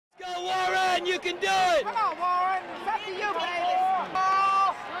You can do it! Come on, Warren. It's up to you, baby.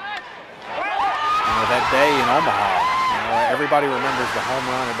 That day in Omaha, everybody remembers the home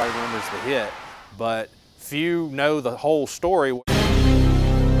run, everybody remembers the hit, but few know the whole story.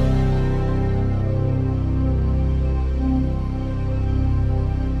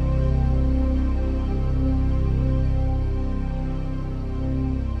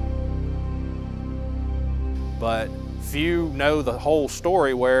 But few know the whole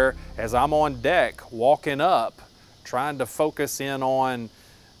story where, as I'm on deck, walking up, trying to focus in on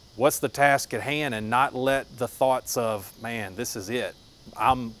what's the task at hand and not let the thoughts of, man, this is it.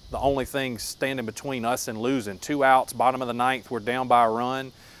 I'm the only thing standing between us and losing. 2 outs, bottom of the ninth, we're down by a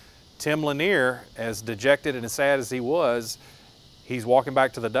run. Tim Lanier, as dejected and as sad as he was, he's walking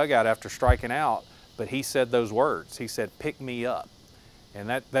back to the dugout after striking out, but he said those words. He said, "Pick me up." And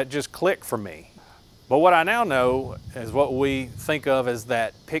that just clicked for me. But what I now know is what we think of as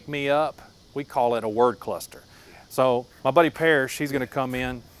that pick me up, we call it a word cluster. So my buddy Parrish, he's gonna come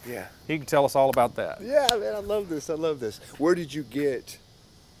in. Yeah. He can tell us all about that. Yeah, man, I love this. I love this. Where did you get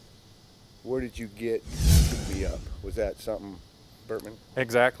pick me up? Was that something Bertman?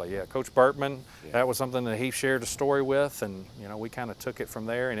 Exactly, yeah. Coach Bertman, Yeah. that was something that he shared a story with, and we kind of took it from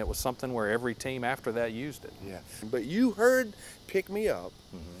there, and it was something where every team after that used it. Yeah. But you heard pick me up,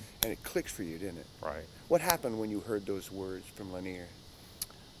 and it clicked for you, didn't it? Right. What happened when you heard those words from Lanier?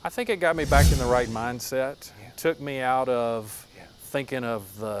 I think it got me back in the right mindset. Yeah. Took me out of thinking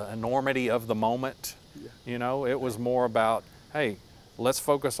of the enormity of the moment. Yeah. It was more about, hey, let's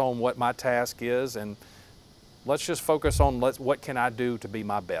focus on what my task is, and let's just focus on what can I do to be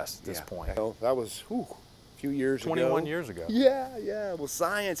my best at this point. Well, that was a few years 21 ago. years ago. Yeah. Well,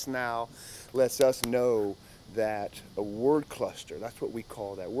 science now lets us know that a word cluster, that's what we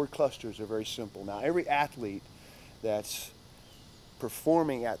call that. Word clusters are very simple. Now, every athlete that's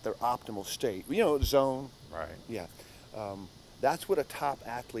performing at their optimal state, zone. Right. Yeah. That's what a top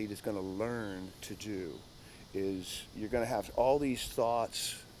athlete is going to learn to do, is you're going to have all these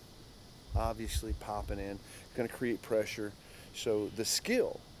thoughts obviously popping in. It's going to create pressure. So the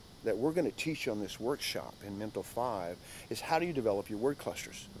skill that we're going to teach on this workshop in Mental 5 is how do you develop your word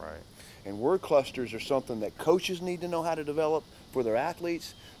clusters. Right. And word clusters are something that coaches need to know how to develop for their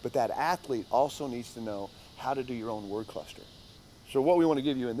athletes, but that athlete also needs to know how to do your own word cluster. So what we want to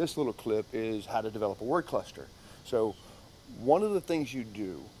give you in this little clip is how to develop a word cluster. So one of the things you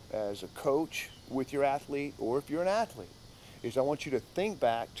do as a coach with your athlete, or if you're an athlete, is I want you to think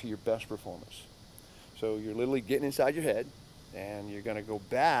back to your best performance. So you're literally getting inside your head, and you're going to go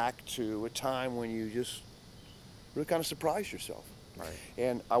back to a time when you just really kind of surprised yourself. Right.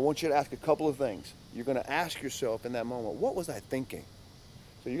 And I want you to ask a couple of things. You're going to ask yourself in that moment, what was I thinking?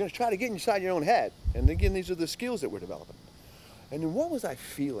 So you're going to try to get inside your own head. And again, these are the skills that we're developing. And then what was I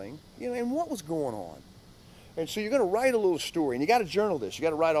feeling? And what was going on? And so you're going to write a little story, and you got to journal this. You got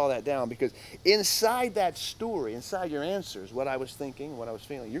to write all that down, because inside that story, inside your answers, what I was thinking, what I was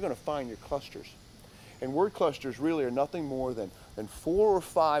feeling, you're going to find your clusters. And word clusters really are nothing more than 4 or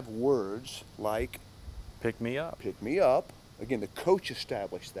 5 words like Pick me up. Pick me up. Again, the coach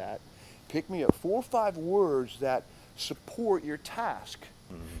established that. Pick me up. 4 or 5 words that support your task.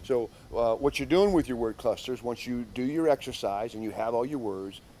 So what you're doing with your word clusters, once you do your exercise and you have all your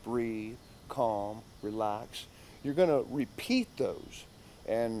words, breathe, calm, relax, you're going to repeat those.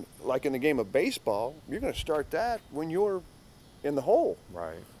 And like in the game of baseball, you're going to start that when you're in the hole.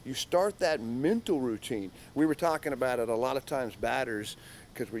 Right. You start that mental routine. We were talking about it a lot of times, batters,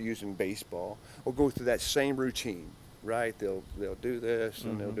 because we're using baseball, will go through that same routine, right? They'll do this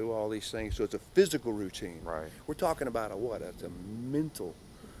and they'll do all these things. So it's a physical routine. Right. We're talking about it's a mental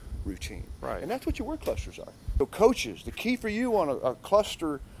routine. Right. And that's what your word clusters are. So coaches, the key for you on a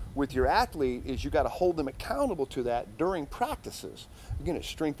cluster with your athlete is you got to hold them accountable to that during practices. Again, it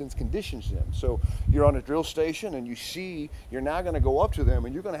strengthens, conditions them. So you're on a drill station and you're now going to go up to them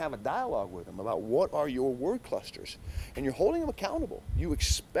and you're going to have a dialogue with them about what are your word clusters. And you're holding them accountable. You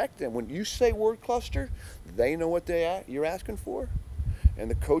expect them. When you say word cluster, they know what you're asking for,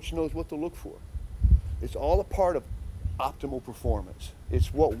 and the coach knows what to look for. It's all a part of optimal performance.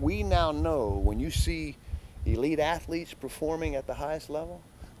 It's what we now know when you see elite athletes performing at the highest level.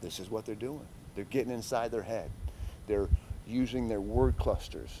 This is what they're doing. They're getting inside their head. They're using their word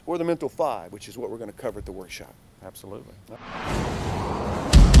clusters, or the Mental 5, which is what we're going to cover at the workshop. Absolutely.